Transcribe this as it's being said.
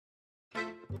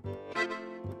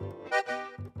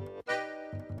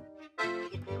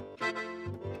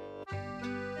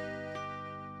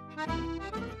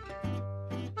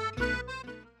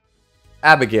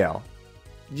Abigail.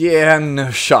 Yeah, no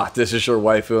shot this is your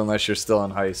waifu unless you're still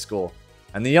in high school.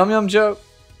 And the Yum Yum joke?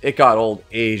 It got old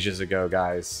ages ago,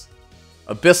 guys.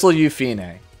 Abyssal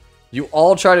Yufine. You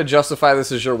all try to justify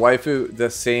this as your waifu the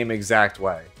same exact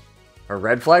way. Her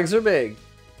red flags are big,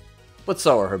 but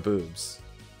so are her boobs.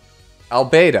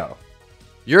 Albedo.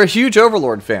 You're a huge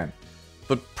Overlord fan,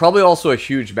 but probably also a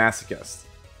huge masochist.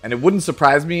 And it wouldn't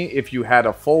surprise me if you had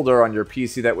a folder on your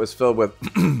PC that was filled with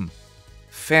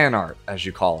fan art, as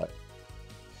you call it.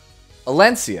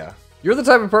 Alencia. You're the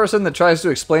type of person that tries to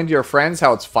explain to your friends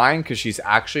how it's fine because she's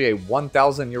actually a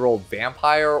 1,000-year-old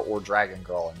vampire or dragon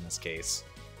girl in this case.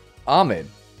 Ahmed.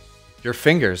 Your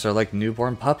fingers are like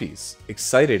newborn puppies,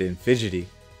 excited and fidgety,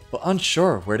 but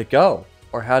unsure where to go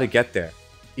or how to get there,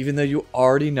 even though you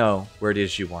already know where it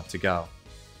is you want to go.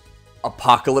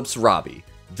 Apocalypse Ravi.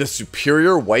 The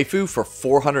superior waifu for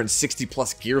 460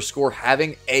 plus gear score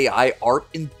having AI art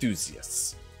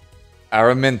enthusiasts.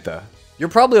 Aramintha. You're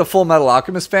probably a Full Metal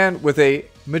Alchemist fan with a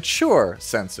mature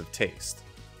sense of taste.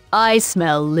 I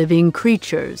smell living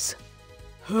creatures.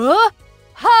 Huh?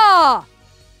 Ha!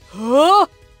 Huh?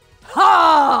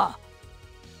 Ha!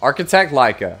 Architect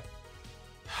Laika.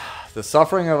 The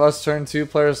suffering of us turn 2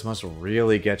 players must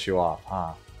really get you off,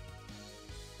 huh?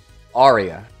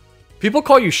 Aria. People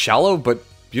call you shallow, but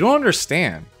you don't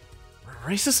understand.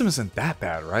 Racism isn't that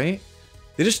bad, right?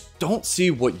 They just don't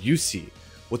see what you see.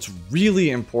 What's really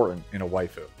important in a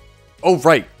waifu. Oh,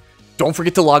 right. Don't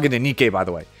forget to log into NIKKE, by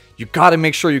the way. You gotta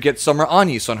make sure you get Summer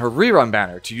Anis on her rerun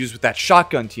banner to use with that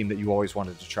shotgun team that you always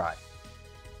wanted to try.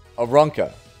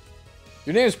 Arunka.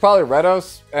 Your name is probably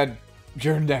Redos, and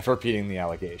you're never beating the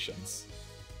allegations.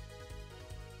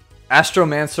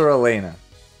 Astromancer Elena.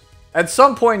 At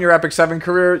some point in your Epic 7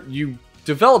 career, you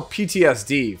developed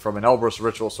PTSD from an Elbrus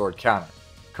Ritual Sword counter.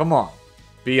 Come on,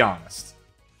 be honest.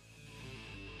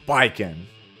 Baiken.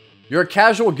 You're a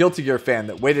casual Guilty Gear fan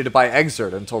that waited to buy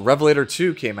Exert until Revelator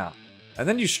 2 came out, and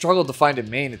then you struggled to find a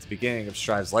main at the beginning of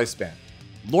Strive's lifespan.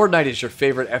 Lord Knight is your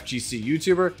favorite FGC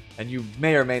YouTuber, and you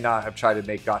may or may not have tried to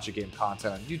make gacha game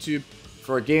content on YouTube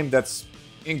for a game that's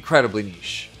incredibly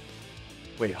niche.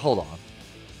 Wait, hold on.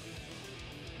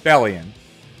 Belian.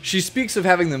 She speaks of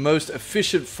having the most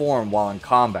efficient form while in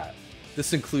combat.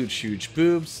 This includes huge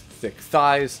boobs, thick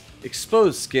thighs,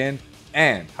 exposed skin,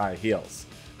 and high heels.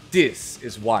 This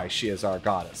is why she is our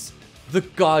goddess. The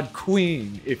god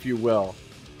queen, if you will.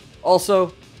 Also,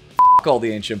 f*** all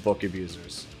the ancient book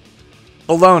abusers.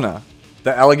 Bellona.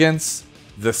 The elegance,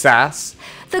 the sass.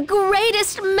 The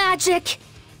greatest magic!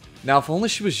 Now, if only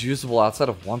she was usable outside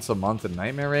of once a month in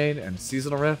Nightmare Raid and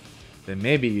Seasonal Rift, then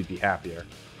maybe you'd be happier.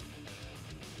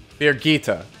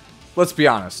 Brigitta. Let's be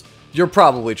honest, you're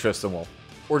probably Tristan Wolf,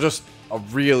 or just a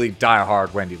really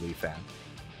die-hard Wendy Lee fan.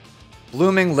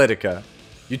 Blooming Lidica.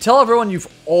 You tell everyone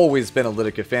you've always been a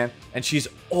Lidica fan, and she's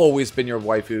always been your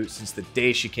waifu since the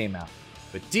day she came out.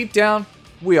 But deep down,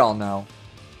 we all know,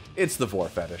 it's the vor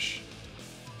fetish.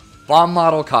 Bomb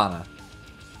model Kanna.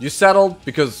 You settled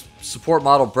because support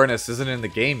model Brennis isn't in the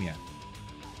game yet.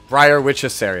 Briar Witch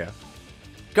Hysteria.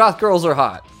 Goth girls are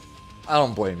hot. I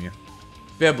don't blame you.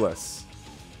 Biblis.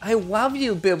 I love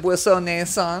you, Biblis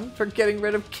Onesan, for getting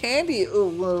rid of candy,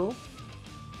 Ulu.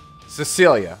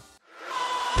 Cecilia.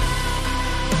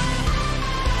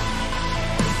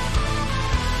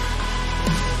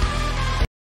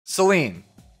 Celine.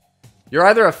 You're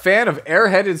either a fan of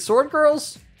airheaded sword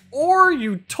girls, or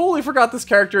you totally forgot this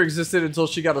character existed until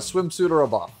she got a swimsuit or a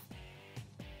buff.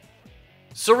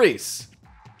 Cerise.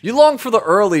 You long for the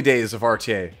early days of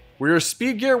RTA, where your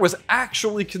speed gear was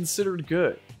actually considered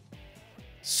good.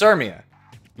 Sermia.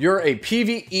 You're a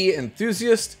PvE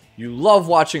enthusiast, you love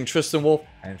watching Tristan Wolf,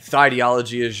 and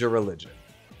Theideology is your religion.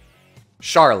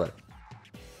 Charlotte.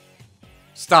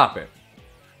 Stop it.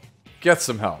 Get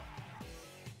some help.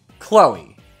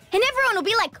 Chloe. And everyone will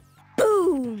be like,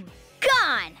 boom,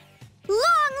 gone.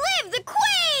 Long live the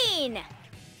queen!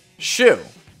 Shu.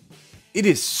 It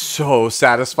is so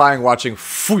satisfying watching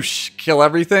Foosh kill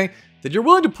everything that you're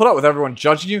willing to put up with everyone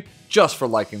judging you just for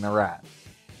liking the rat.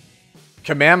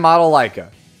 Command model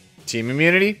Laika. Team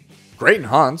immunity, great in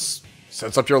hunts,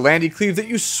 sets up your landy cleave that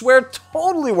you swear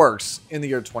totally works in the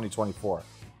year 2024.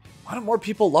 Why don't more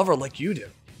people love her like you do?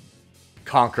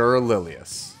 Conqueror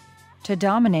Lilius. To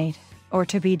dominate, or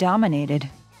to be dominated,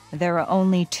 there are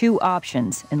only 2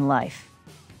 options in life.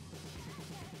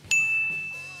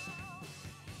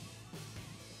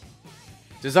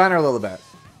 Designer Lilibet.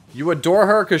 You adore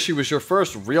her because she was your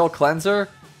first real cleanser,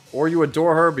 or you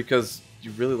adore her because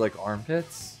you really like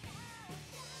armpits?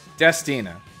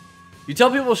 Destina. You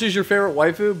tell people she's your favorite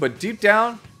waifu, but deep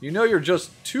down, you know you're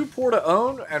just too poor to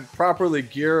own and properly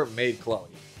gear Maid Chloe.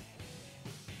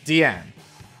 Deanne.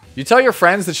 You tell your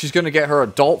friends that she's going to get her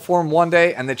adult form one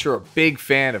day and that you're a big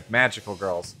fan of magical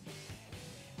girls.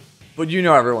 But you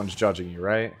know everyone's judging you,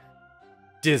 right?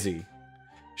 Dizzy.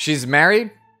 She's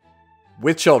married,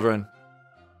 with children,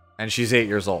 and she's 8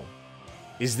 years old.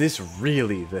 Is this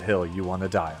really the hill you want to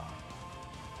die on?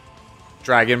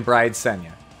 Dragon Bride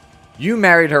Senya. You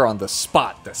married her on the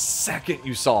spot the second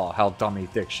you saw how dummy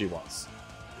thick she was.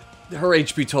 Her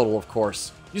HP total, of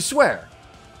course. You swear.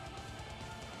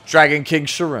 Dragon King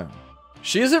Sharoon.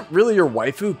 She isn't really your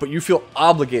waifu, but you feel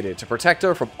obligated to protect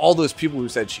her from all those people who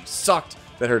said she sucked,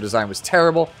 that her design was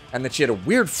terrible, and that she had a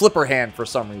weird flipper hand for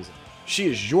some reason. She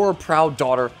is your proud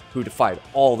daughter who defied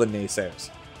all the naysayers.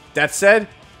 That said,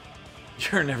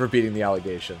 you're never beating the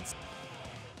allegations.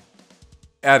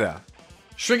 Edda.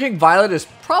 Shrinking Violet is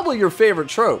probably your favorite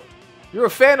trope. You're a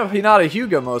fan of Hinata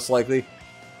Hyuga, most likely,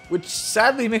 which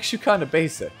sadly makes you kind of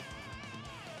basic.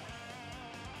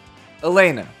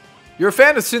 Elena. You're a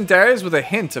fan of tsunderes with a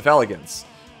hint of elegance.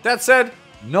 That said,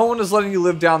 no one is letting you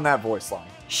live down that voice line.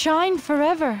 Shine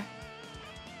forever.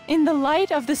 In the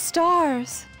light of the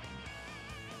stars.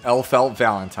 Elfelt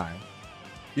Valentine.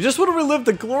 You just want to relive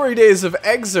the glory days of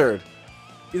Exerd.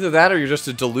 Either that or you're just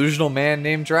a delusional man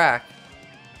named Drac.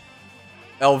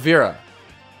 Elvira.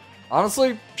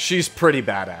 Honestly, she's pretty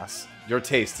badass. Your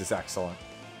taste is excellent.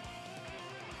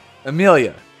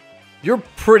 Amelia. You're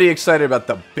pretty excited about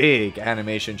the big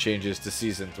animation changes to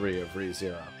Season 3 of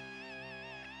ReZero.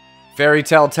 Fairy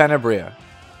Tale Tenebria.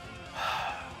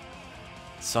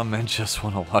 Some men just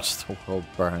want to watch the world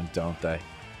burn, don't they?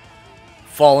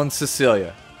 Fallen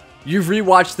Cecilia. You've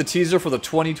rewatched the teaser for the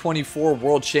 2024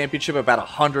 World Championship about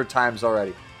 100 times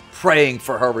already, praying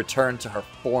for her return to her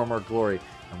former glory.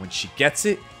 And when she gets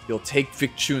it, you'll take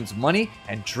Vic Chun's money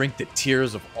and drink the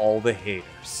tears of all the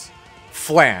haters.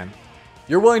 Flan.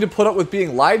 You're willing to put up with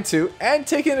being lied to and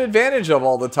taken advantage of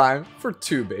all the time for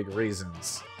two big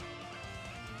reasons.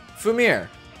 Fumir.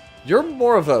 You're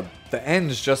more of a the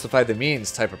ends justify the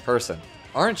means type of person,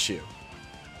 aren't you?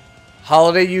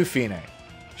 Holiday Yufine.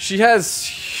 She has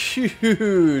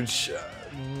huge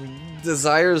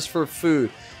desires for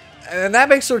food, and that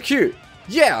makes her cute.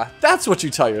 Yeah, that's what you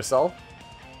tell yourself.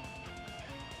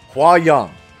 Hua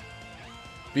Young.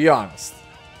 Be honest.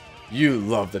 You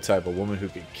love the type of woman who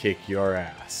can kick your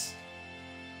ass.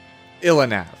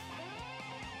 Ilanav.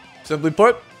 Simply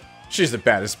put, she's the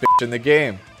baddest bitch in the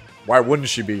game. Why wouldn't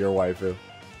she be your waifu?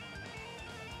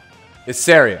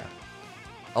 Issaria.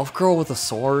 Elf girl with a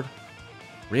sword?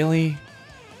 Really?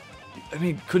 I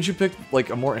mean, could you pick, like,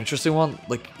 a more interesting one?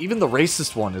 Like, even the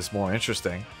racist one is more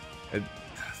interesting.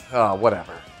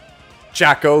 Whatever.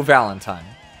 Jacko Valentine.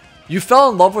 You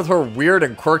fell in love with her weird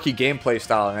and quirky gameplay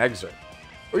style in Excerpt.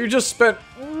 Or you just spent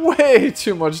way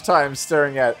too much time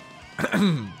staring at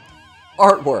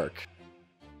artwork.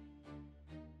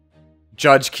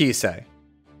 Judge Kisei.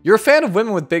 You're a fan of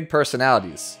women with big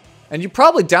personalities. And you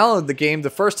probably downloaded the game the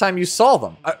first time you saw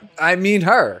them. I mean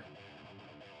her.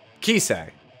 Kisei.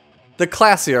 The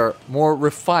classier, more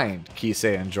refined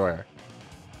Kisei enjoyer.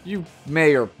 You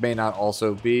may or may not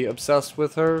also be obsessed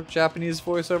with her Japanese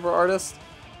voiceover artist.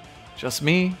 Just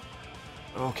me?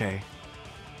 Okay.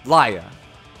 Laia.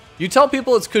 You tell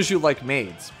people it's because you like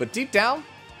maids, but deep down,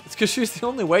 it's because she's the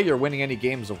only way you're winning any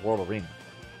games of World Arena.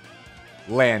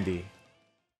 Landy.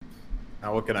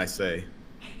 Now what can I say?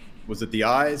 Was it the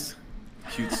eyes?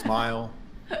 Cute smile?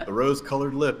 The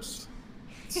rose-colored lips?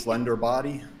 Slender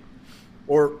body?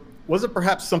 Or was it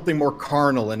perhaps something more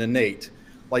carnal and innate,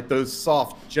 like those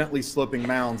soft, gently sloping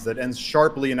mounds that ends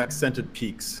sharply in accented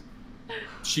peaks?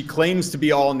 She claims to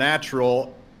be all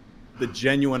natural, the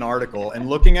genuine article, and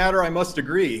looking at her, I must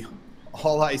agree.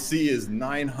 All I see is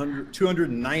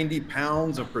 290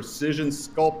 pounds of precision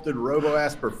sculpted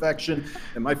robo-ass perfection,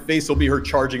 and my face will be her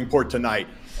charging port tonight.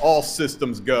 All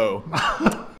systems go.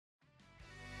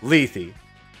 Lethe.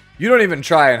 You don't even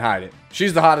try and hide it.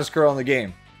 She's the hottest girl in the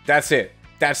game. That's it.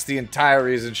 That's the entire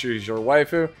reason she's your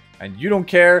waifu, and you don't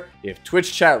care if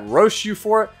Twitch chat roasts you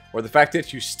for it, or the fact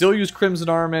that you still use Crimson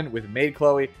Armament with Maid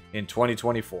Chloe in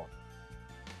 2024.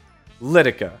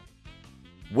 Lidica.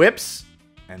 Whips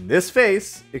and this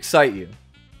face excite you.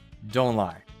 Don't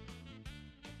lie.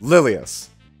 Lilius.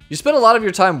 You spend a lot of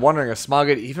your time wondering if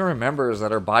Smoggett even remembers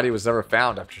that her body was never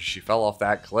found after she fell off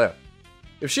that cliff.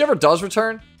 If she ever does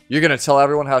return, you're going to tell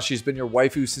everyone how she's been your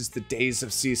waifu since the days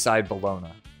of Seaside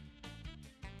Bellona.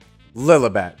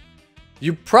 Lilibet.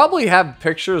 You probably have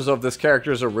pictures of this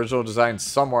character's original design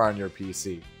somewhere on your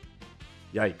PC.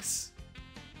 Yikes.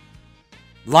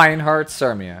 Lionheart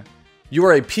Sermia. You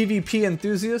are a PvP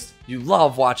enthusiast, you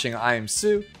love watching I Am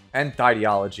Sue, and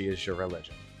ideology is your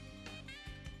religion.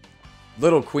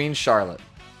 Little Queen Charlotte.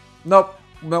 Nope,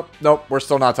 we're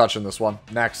still not touching this one.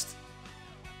 Next.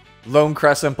 Lone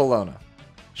Crescent Bellona.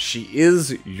 She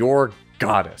is your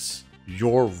goddess,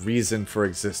 your reason for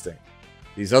existing.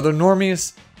 These other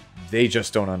normies, they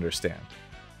just don't understand.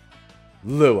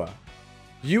 Lua.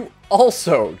 You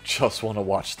also just want to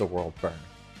watch the world burn.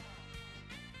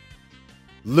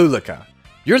 Lidica.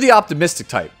 You're the optimistic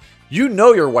type. You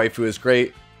know your waifu is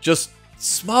great, just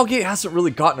Smilegate hasn't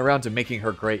really gotten around to making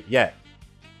her great yet.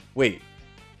 Wait,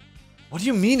 what do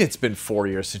you mean it's been 4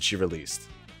 years since she released?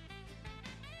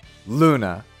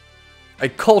 Luna. A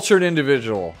cultured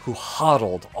individual who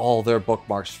hodled all their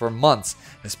bookmarks for months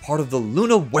as part of the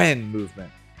Luna Wen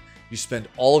movement. You spend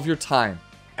all of your time,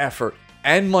 effort,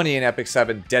 and money in Epic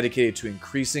 7 dedicated to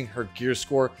increasing her gear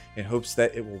score in hopes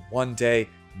that it will one day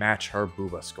match her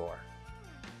Booba score.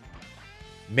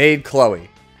 Maid Chloe.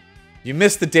 You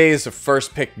miss the days of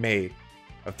first pick Maid,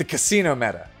 of the casino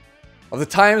meta, of the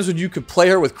times when you could play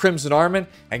her with Crimson Armin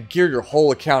and gear your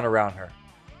whole account around her.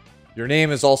 Your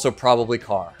name is also probably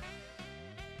Carr.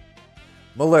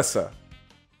 Melissa.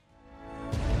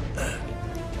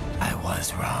 I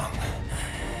was wrong.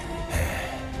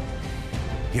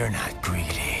 You're not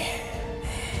greedy.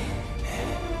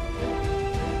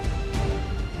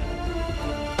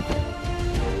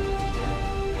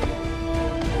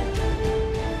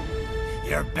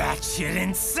 You're batshit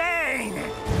insane!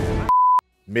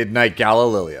 Midnight Gala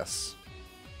Lilius.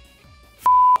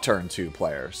 Turn 2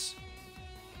 players.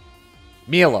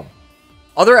 Milam.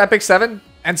 Other Epic 7,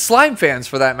 and Slime fans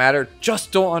for that matter,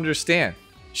 just don't understand.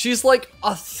 She's like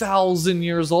 1,000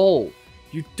 years old.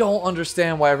 You don't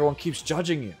understand why everyone keeps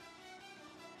judging you.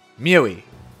 Miui.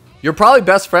 You're probably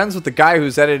best friends with the guy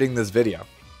who's editing this video.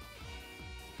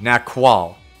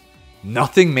 Naqual.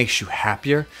 Nothing makes you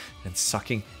happier than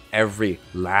sucking every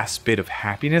last bit of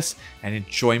happiness and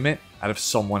enjoyment out of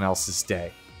someone else's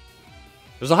day.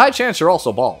 There's a high chance you're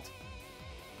also bald.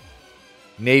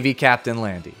 Navy Captain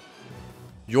Landy.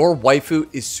 Your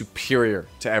waifu is superior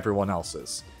to everyone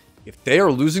else's. If they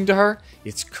are losing to her,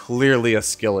 it's clearly a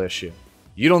skill issue.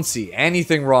 You don't see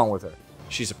anything wrong with her.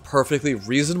 She's a perfectly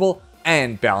reasonable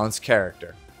and balanced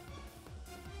character.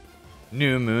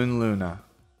 New Moon Luna.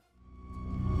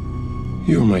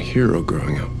 You were my hero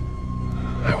growing up.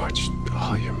 I watched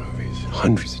all your movies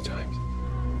hundreds of times.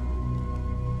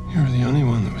 You were the only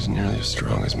one that was nearly as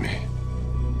strong as me.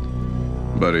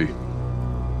 Buddy,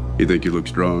 you think you look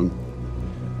strong?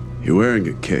 You're wearing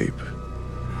a cape.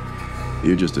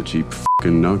 You're just a cheap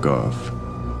fucking knockoff.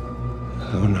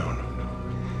 Oh, no.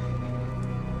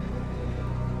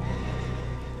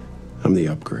 I'm the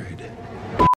upgrade.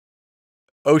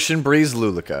 Ocean Breeze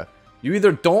Lidica. You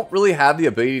either don't really have the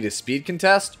ability to speed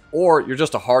contest, or you're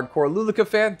just a hardcore Lidica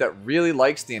fan that really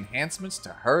likes the enhancements to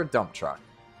her dump truck.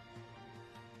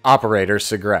 Operator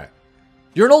Cigarette.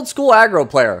 You're an old school aggro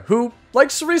player who,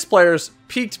 like Cerise players,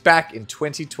 peaked back in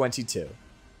 2022.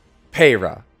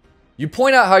 Peyra. You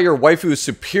point out how your waifu is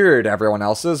superior to everyone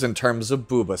else's in terms of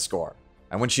Booba score.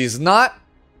 And when she's not,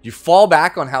 you fall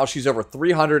back on how she's over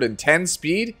 310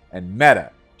 speed and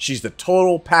meta. She's the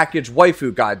total package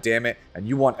waifu, goddammit, and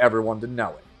you want everyone to know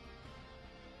it.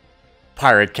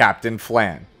 Pirate Captain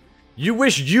Flan. You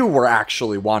wish you were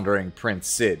actually Wandering Prince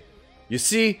Sid. You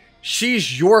see,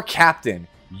 she's your captain,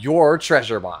 your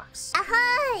treasure box.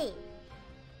 Ahoy!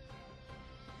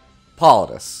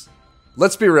 Politis.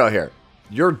 Let's be real here.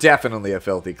 You're definitely a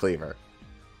filthy cleaver.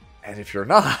 And if you're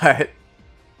not,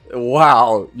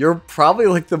 wow, you're probably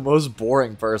like the most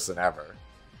boring person ever.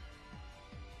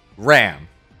 Ram.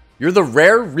 You're the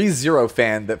rare ReZero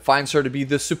fan that finds her to be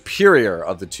the superior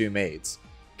of the two maids.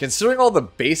 Considering all the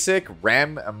basic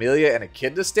Ram, Amelia, and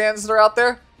Echidna stands that are out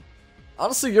there,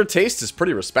 honestly, your taste is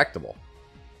pretty respectable.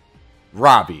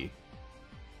 Ravi.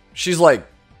 She's like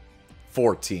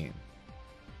 14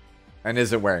 and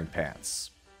isn't wearing pants.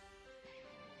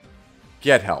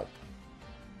 Get help.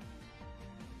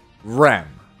 Rem.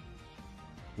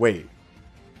 Wait.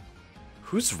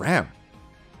 Who's Rem?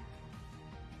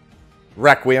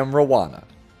 Requiem Rowana.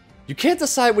 You can't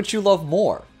decide what you love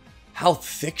more. How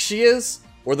thick she is,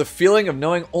 or the feeling of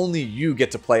knowing only you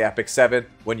get to play Epic 7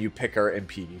 when you pick her in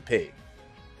PvP.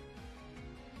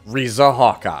 Riza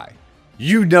Hawkeye.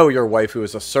 You know your waifu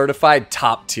is a certified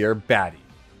top tier baddie.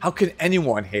 How can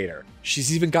anyone hate her?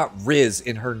 She's even got Riz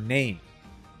in her name.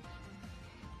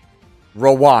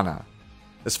 Rowana.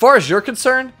 As far as you're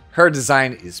concerned, her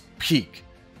design is peak.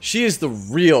 She is the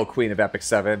real queen of Epic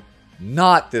 7,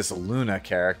 not this Luna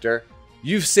character.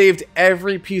 You've saved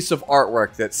every piece of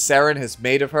artwork that Saren has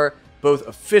made of her, both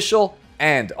official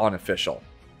and unofficial.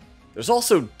 There's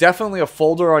also definitely a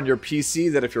folder on your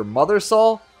PC that if your mother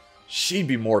saw, she'd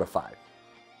be mortified.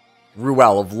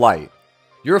 Ruel of Light.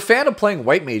 You're a fan of playing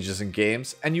white mages in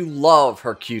games, and you love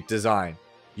her cute design.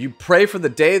 You pray for the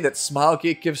day that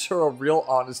Smilegate gives her a real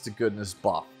honest-to-goodness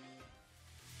buff.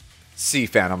 Sea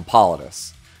Phantom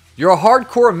Politis. You're a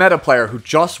hardcore meta player who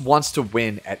just wants to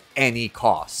win at any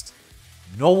cost.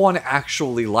 No one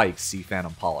actually likes Sea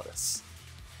Phantom Politis.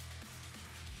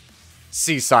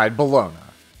 Seaside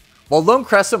Bellona. While Lone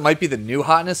Crescent might be the new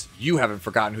hotness, you haven't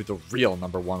forgotten who the real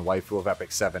 #1 waifu of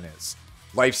Epic 7 is.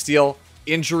 Lifesteal,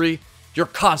 injury, you're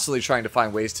constantly trying to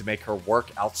find ways to make her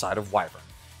work outside of Wyvern.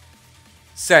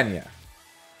 Senya.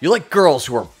 You like girls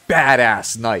who are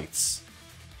badass knights.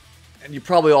 And you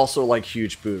probably also like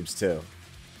huge boobs too.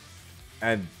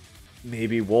 And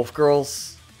maybe wolf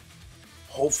girls?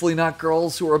 Hopefully not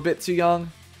girls who are a bit too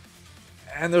young.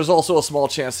 And there's also a small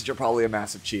chance that you're probably a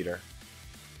massive cheater.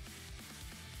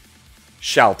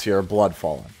 Shaltir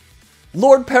Bloodfallen.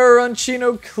 Lord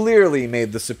Peroncino clearly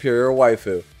made the superior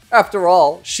waifu. After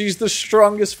all, she's the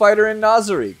strongest fighter in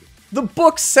Nazarig. The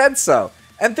book said so,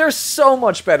 and they're so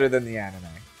much better than the anime.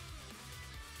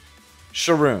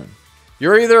 Sharoon.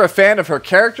 You're either a fan of her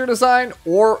character design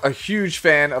or a huge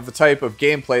fan of the type of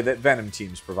gameplay that Venom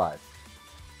teams provide.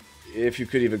 If you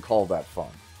could even call that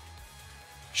fun.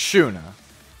 Shuna.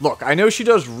 Look, I know she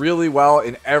does really well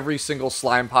in every single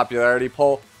slime popularity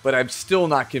poll, but I'm still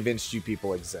not convinced you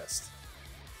people exist.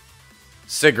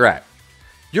 Cigarette.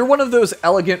 You're one of those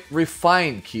elegant,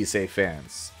 refined Kisei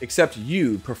fans, except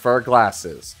you prefer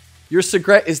glasses. Your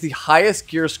Cigarette is the highest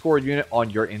gear score unit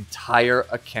on your entire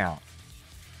account.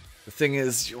 The thing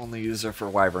is, you only use her for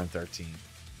Wyvern 13.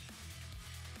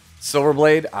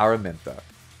 Silverblade Aramintha.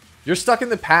 You're stuck in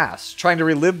the past, trying to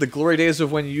relive the glory days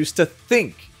of when you used to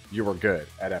think you were good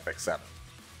at Epic 7.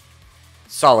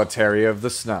 Solitary of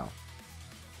the Snow.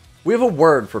 We have a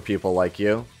word for people like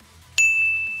you.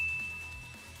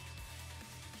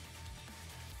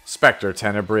 Spectre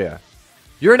Tenebria.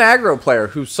 You're an aggro player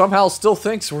who somehow still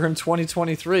thinks we're in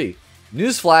 2023.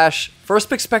 Newsflash, first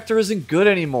pick Spectre isn't good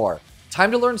anymore.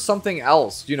 Time to learn something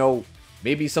else, you know,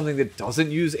 maybe something that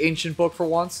doesn't use Ancient Book for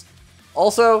once.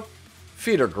 Also,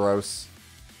 feet are gross.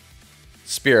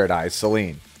 Spirit Eyes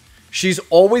Celine. She's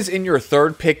always in your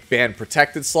third pick band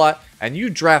protected slot, and you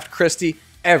draft Christie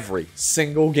every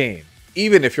single game,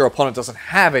 even if your opponent doesn't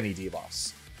have any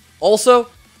debuffs. Also,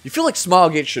 you feel like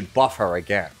Smilegate should buff her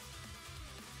again.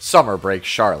 Summer Break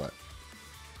Charlotte.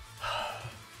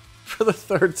 For the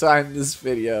third time in this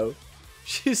video,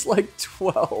 she's like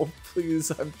 12. Please,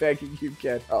 I'm begging you,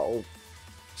 get help.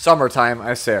 Summertime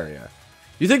Isaria.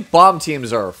 You think bomb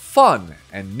teams are fun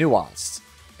and nuanced.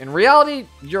 In reality,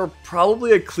 you're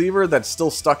probably a cleaver that's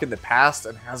still stuck in the past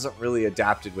and hasn't really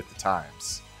adapted with the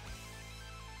times.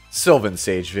 Sylvan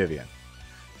Sage Vivian.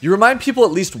 You remind people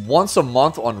at least once a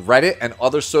month on Reddit and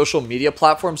other social media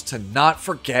platforms to not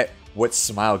forget what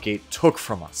Smilegate took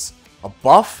from us. A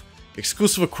buff?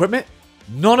 Exclusive equipment?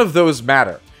 None of those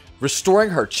matter. Restoring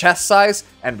her chest size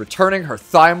and returning her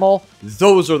thigh mole,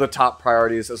 those are the top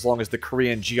priorities as long as the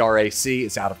Korean GRAC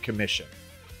is out of commission.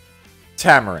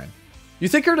 Tamarin. You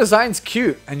think her design's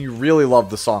cute and you really love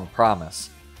the song Promise.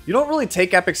 You don't really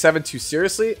take Epic 7 too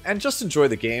seriously and just enjoy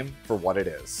the game for what it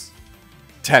is.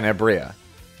 Tenebria.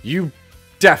 You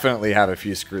definitely have a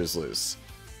few screws loose.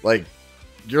 Like,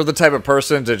 you're the type of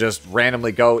person to just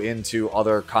randomly go into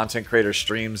other content creator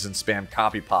streams and spam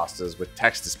copy pastas with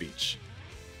text-to-speech.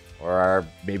 Or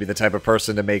maybe the type of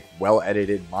person to make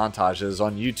well-edited montages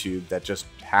on YouTube that just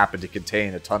happen to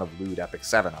contain a ton of lewd Epic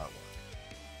 7 artwork.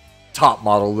 Top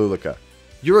model Lidica.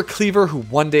 You're a cleaver who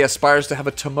one day aspires to have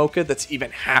a Tomoka that's even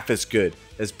half as good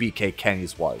as BK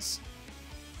Kenny's was.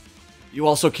 You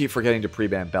also keep forgetting to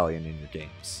pre-ban Belian in your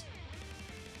games.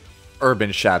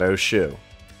 Urban Shadow Shu.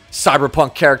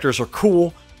 Cyberpunk characters are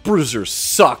cool, bruisers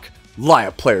suck,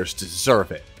 Laia players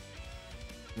deserve it.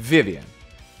 Vivian.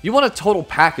 You want a total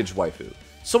package waifu.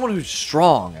 Someone who's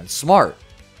strong and smart.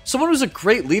 Someone who's a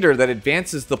great leader that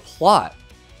advances the plot.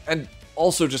 And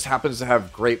also just happens to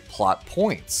have great plot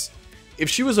points. If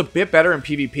she was a bit better in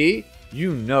PvP,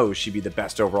 you know she'd be the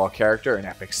best overall character in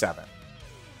Epic 7.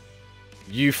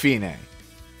 Yufine.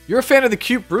 You're a fan of the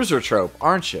cute bruiser trope,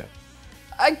 aren't you?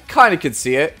 I kinda could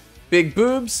see it. Big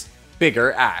boobs,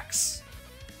 bigger axe.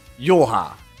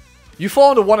 Yulha. You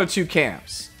fall into one of two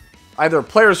camps. Either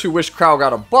players who wish Crow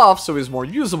got a buff so he's more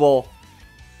usable,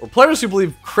 or players who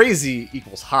believe crazy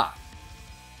equals hot.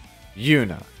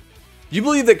 Yuna. You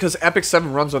believe that because Epic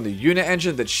 7 runs on the Yuna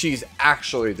engine that she's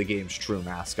actually the game's true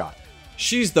mascot.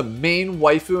 She's the main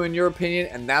waifu in your opinion,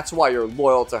 and that's why you're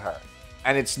loyal to her.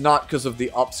 And it's not because of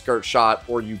the upskirt shot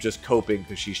or you just coping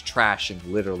because she's trash in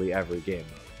literally every game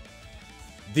mode.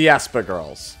 The Espa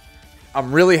Girls.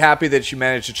 I'm really happy that you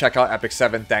managed to check out Epic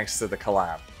 7 thanks to the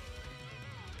collab.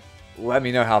 Let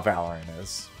me know how Valorant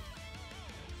is.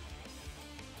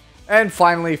 And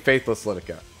finally, Faithless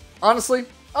Lidica. Honestly,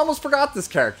 I almost forgot this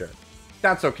character.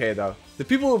 That's okay though. The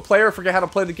people who play her forget how to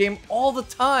play the game all the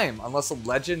time, unless a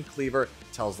legend cleaver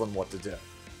tells them what to do.